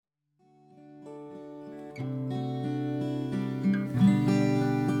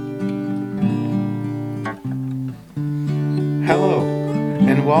Hello,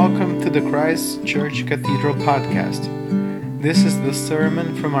 and welcome to the Christ Church Cathedral podcast. This is the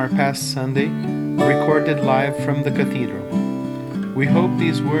sermon from our past Sunday, recorded live from the cathedral. We hope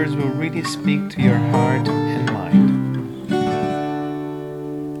these words will really speak to your heart and mind.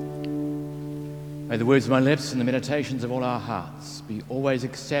 May the words of my lips and the meditations of all our hearts be always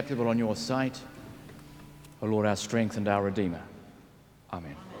acceptable on your sight, O Lord, our strength and our Redeemer.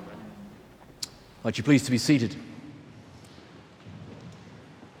 Amen. Won't you please to be seated?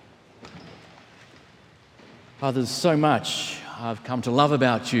 There's so much I've come to love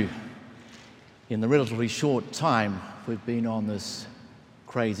about you in the relatively short time we've been on this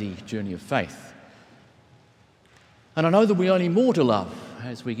crazy journey of faith. And I know there'll be only more to love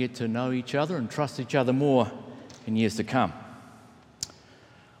as we get to know each other and trust each other more in years to come.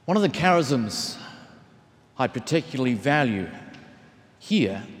 One of the charisms I particularly value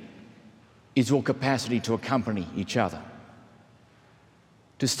here is your capacity to accompany each other,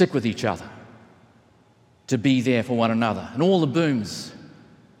 to stick with each other, to be there for one another, in all the booms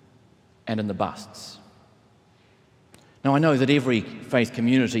and in the busts. Now, I know that every faith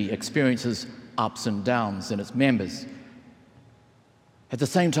community experiences ups and downs in its members. At the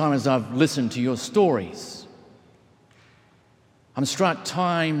same time as I've listened to your stories, I'm struck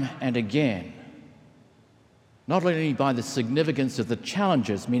time and again, not only by the significance of the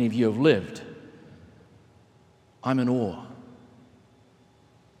challenges many of you have lived, I'm in awe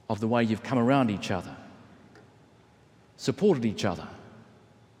of the way you've come around each other, supported each other,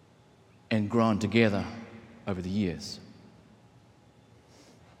 and grown together over the years.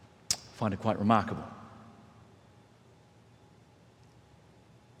 I find it quite remarkable.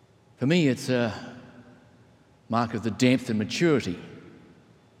 For me, it's a mark of the depth and maturity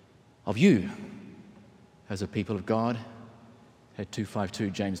of you as a people of God at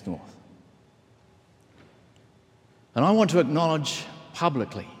 252 James North. And I want to acknowledge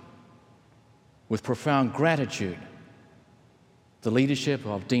publicly, with profound gratitude, the leadership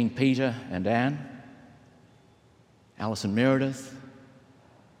of Dean Peter and Anne, Alison Meredith,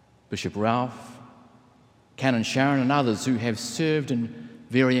 Bishop Ralph, Canon Sharon, and others who have served in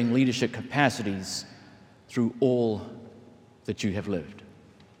varying leadership capacities through all that you have lived.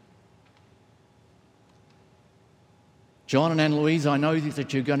 John and Anne-Louise, I know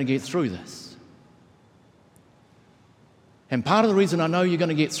that you're going to get through this. And part of the reason I know you're going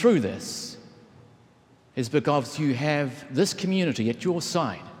to get through this is because you have this community at your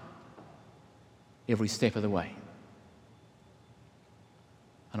side every step of the way.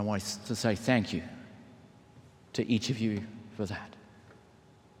 And I want to say thank you to each of you for that.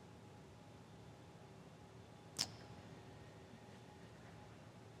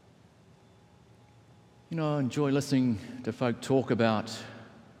 You know, I enjoy listening to folk talk about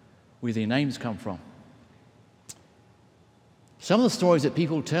where their names come from. Some of the stories that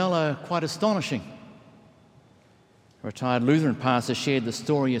people tell are quite astonishing. A retired Lutheran pastor shared the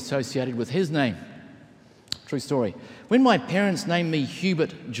story associated with his name. True story. When my parents named me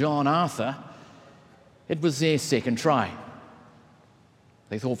Hubert John Arthur, it was their second try.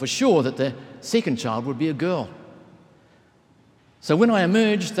 They thought for sure that the second child would be a girl. So when I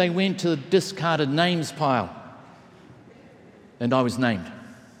emerged, they went to the discarded names pile, and I was named.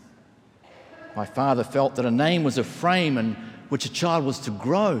 My father felt that a name was a frame in which a child was to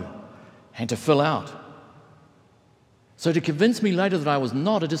grow and to fill out. So to convince me later that I was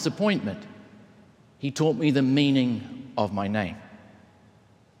not a disappointment, he taught me the meaning of my name.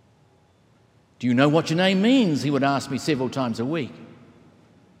 Do you know what your name means? He would ask me several times a week.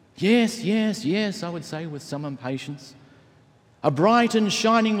 Yes, I would say with some impatience. A bright and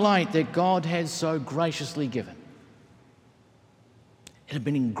shining light that God has so graciously given. It had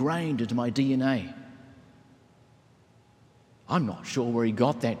been ingrained into my DNA. I'm not sure where he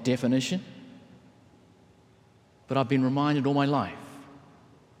got that definition, but I've been reminded all my life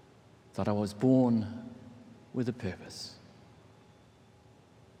that I was born with a purpose.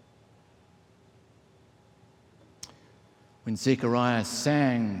 When Zechariah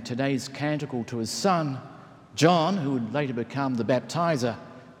sang today's canticle to his son, John, who would later become the baptizer,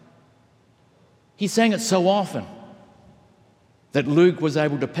 he sang it so often that Luke was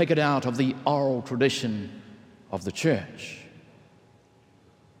able to pick it out of the oral tradition of the church.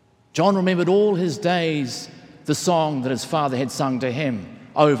 John remembered all his days the song that his father had sung to him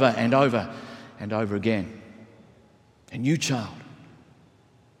over and over and over again. And you, child,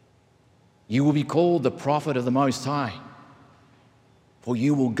 you will be called the prophet of the Most High, for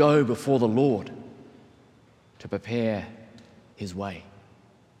you will go before the Lord to prepare his way.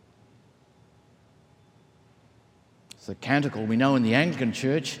 It's the canticle we know in the Anglican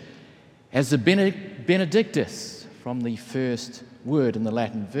Church as the Benedictus from the first word in the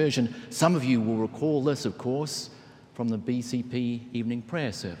Latin version. Some of you will recall this, of course, from the BCP evening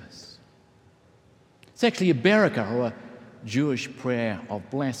prayer service. It's actually a baraka, or a Jewish prayer of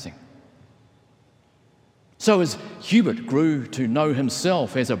blessing. So as Hubert grew to know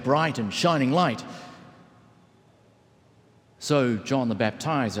himself as a bright and shining light, so John the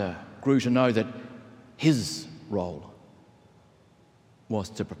Baptizer grew to know that his role was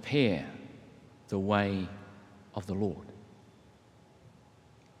to prepare the way of the Lord.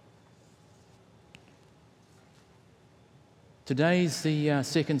 Today's the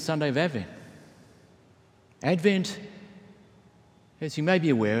second Sunday of Advent. Advent, as you may be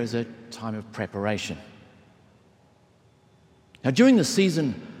aware, is a time of preparation. Now, during the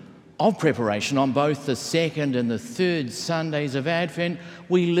season of preparation, on both the second and the third Sundays of Advent,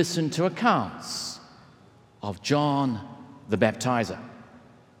 we listen to accounts of John the Baptizer.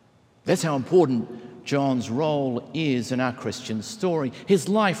 That's how important John's role is in our Christian story. His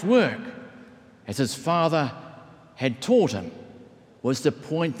life work, as his father had taught him, was to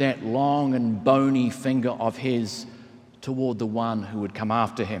point that long and bony finger of his toward the one who would come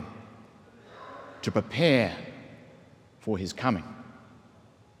after him, to prepare for his coming.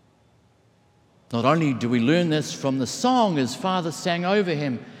 Not only do we learn this from the song his father sang over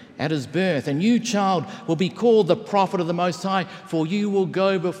him at his birth, "And you, child, will be called the prophet of the Most High, for you will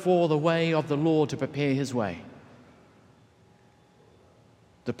go before the way of the Lord to prepare his way."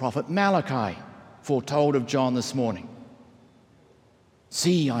 The prophet Malachi foretold of John this morning,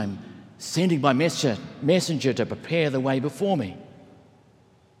 "See, I'm sending my messenger to prepare the way before me."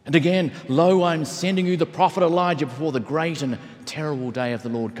 And again, "Lo, I'm sending you the prophet Elijah before the great and terrible day of the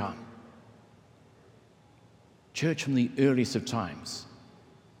Lord come." Church from the earliest of times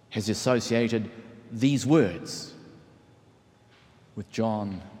has associated these words with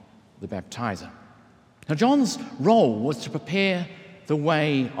John the Baptizer. Now, John's role was to prepare the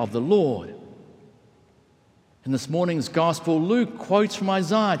way of the Lord. In this morning's Gospel, Luke quotes from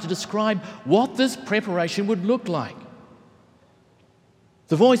Isaiah to describe what this preparation would look like.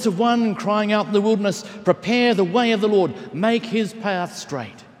 The voice of one crying out in the wilderness, "Prepare the way of the Lord, make his path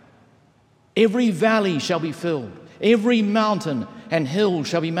straight. Every valley shall be filled, every mountain and hill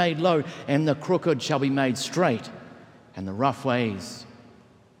shall be made low, and the crooked shall be made straight, and the rough ways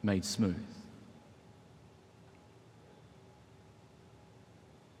made smooth."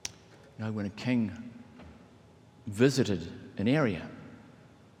 You know, when a king visited an area,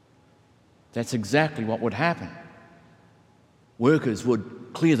 that's exactly what would happen. Workers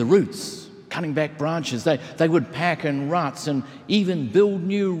would clear the roots, cutting back branches. They would pack in ruts and even build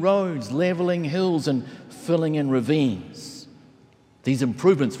new roads, levelling hills and filling in ravines. These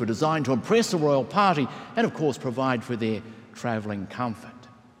improvements were designed to impress the royal party and, of course, provide for their travelling comfort.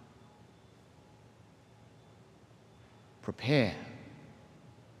 Prepare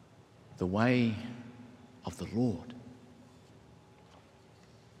the way of the Lord.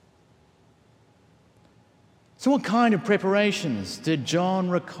 So what kind of preparations did John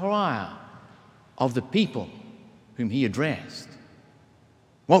require of the people whom he addressed?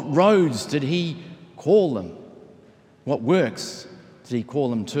 What roads did he call them? What works did he call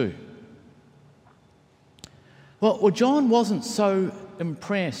them to? Well, John wasn't so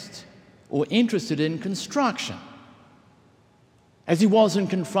impressed or interested in construction as he was in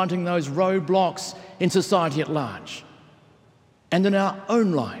confronting those roadblocks in society at large and in our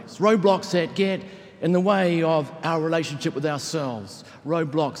own lives, roadblocks that get in the way of our relationship with ourselves,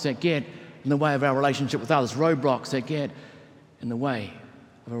 roadblocks that get in the way of our relationship with others, roadblocks that get in the way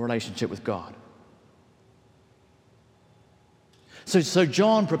of a relationship with God. So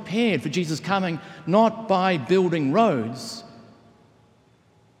John prepared for Jesus' coming not by building roads,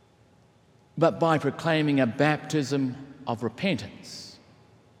 but by proclaiming a baptism of repentance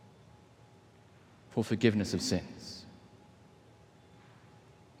for forgiveness of sins.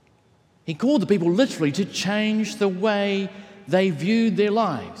 He called the people literally to change the way they viewed their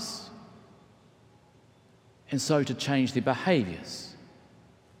lives, and so to change their behaviours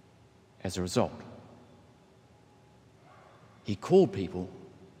as a result. He called people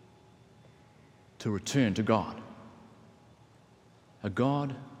to return to God, a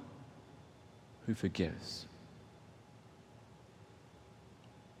God who forgives.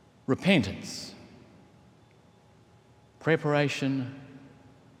 Repentance, preparation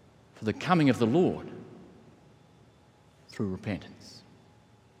for the coming of the Lord through repentance.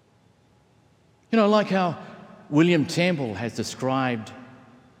 You know, like how William Temple has described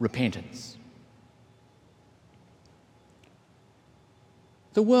repentance.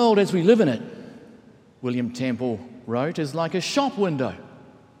 The world as we live in it, William Temple wrote, is like a shop window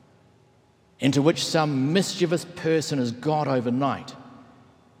into which some mischievous person has got overnight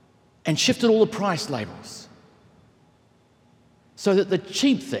and shifted all the price labels so that the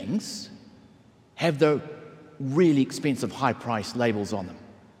cheap things have the really expensive high price labels on them,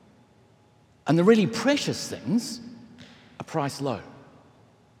 and the really precious things are priced low.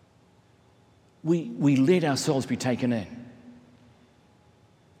 We let ourselves be taken in.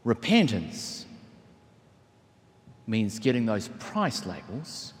 Repentance means getting those price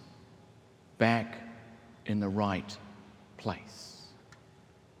labels back in the right place.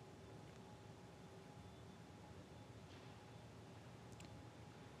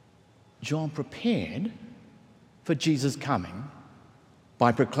 John prepared for Jesus' coming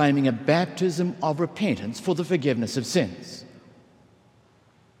by proclaiming a baptism of repentance for the forgiveness of sins.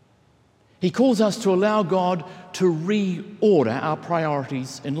 He calls us to allow God to reorder our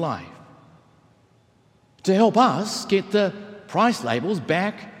priorities in life, to help us get the price labels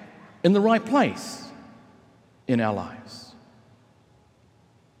back in the right place in our lives.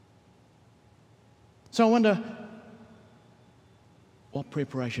 So I wonder what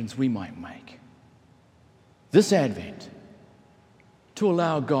preparations we might make this Advent to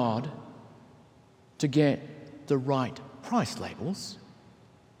allow God to get the right price labels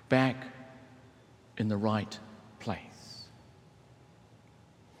back in the right place.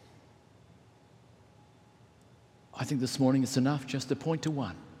 I think this morning it's enough just to point to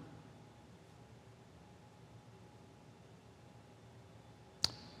one.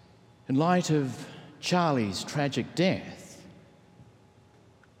 In light of Charlie's tragic death,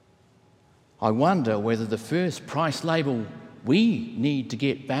 I wonder whether the first price label we need to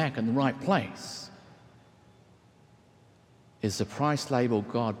get back in the right place is the price label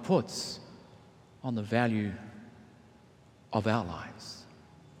God puts on the value of our lives.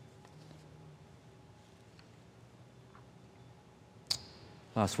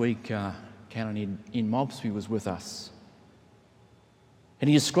 Last week, Canon in Mobsby was with us, and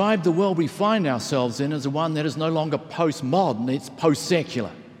he described the world we find ourselves in as one that is no longer postmodern, it's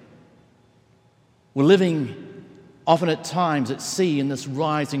post-secular. We're living often at times at sea in this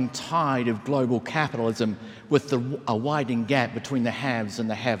rising tide of global capitalism with a widening gap between the haves and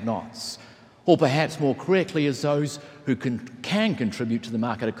the have-nots. Or perhaps more correctly as those who can contribute to the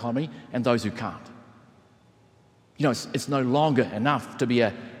market economy and those who can't. You know, it's no longer enough to be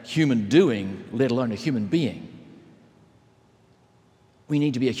a human doing, let alone a human being. We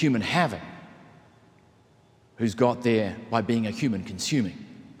need to be a human having who's got there by being a human consuming.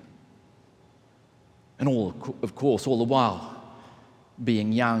 And of course, all the while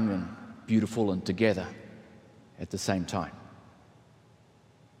being young and beautiful and together at the same time.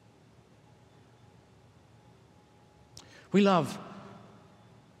 We love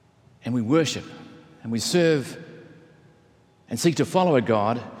and we worship and we serve and seek to follow a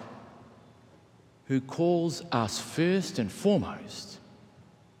God who calls us first and foremost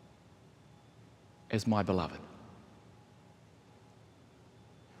as my beloved.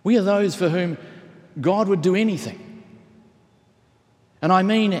 We are those for whom God would do anything, and I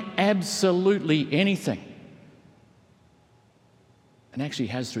mean absolutely anything, and actually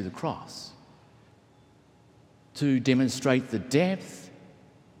has through the cross, to demonstrate the depth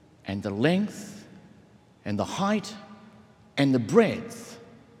and the length and the height and the breadth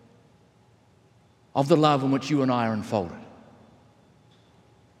of the love in which you and I are enfolded.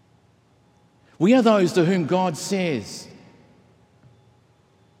 We are those to whom God says,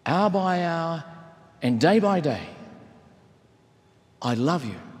 hour by hour and day by day, I love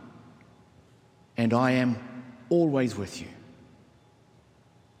you and I am always with you.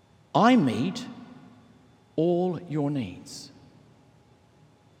 I meet all your needs.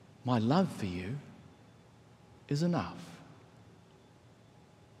 My love for you is enough.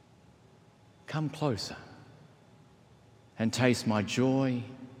 Come closer and taste my joy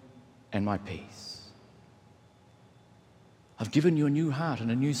and my peace. I've given you a new heart and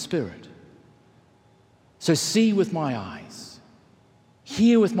a new spirit. So see with my eyes,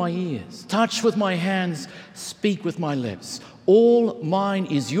 hear with my ears, touch with my hands, speak with my lips. All mine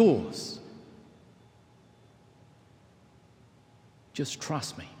is yours. Just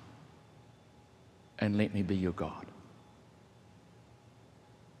trust me and let me be your God.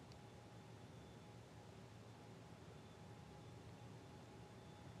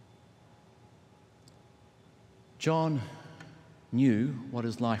 John knew what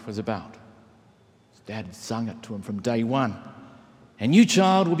his life was about. His dad had sung it to him from day one. And you,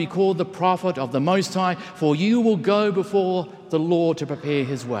 child, will be called the prophet of the Most High, for you will go before the Lord to prepare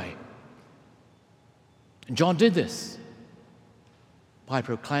his way. And John did this by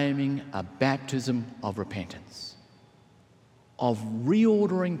proclaiming a baptism of repentance. of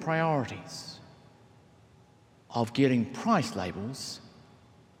reordering priorities, of getting price labels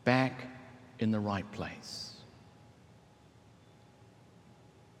back in the right place.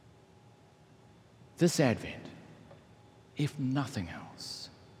 This Advent, if nothing else,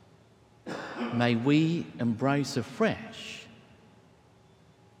 may we embrace afresh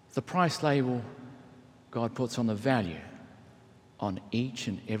the price label God puts on the value on each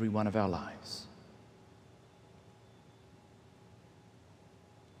and every one of our lives.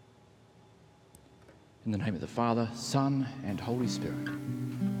 In the name of the Father, Son, and Holy Spirit.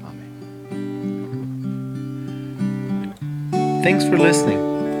 Amen. Thanks for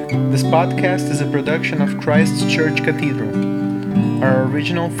listening. This podcast is a production of Christ Church Cathedral. Our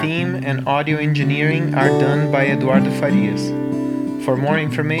original theme and audio engineering are done by Eduardo Farias. For more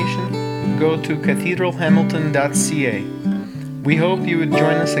information, go to cathedralhamilton.ca. We hope you would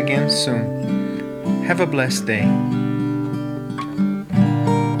join us again soon. Have a blessed day.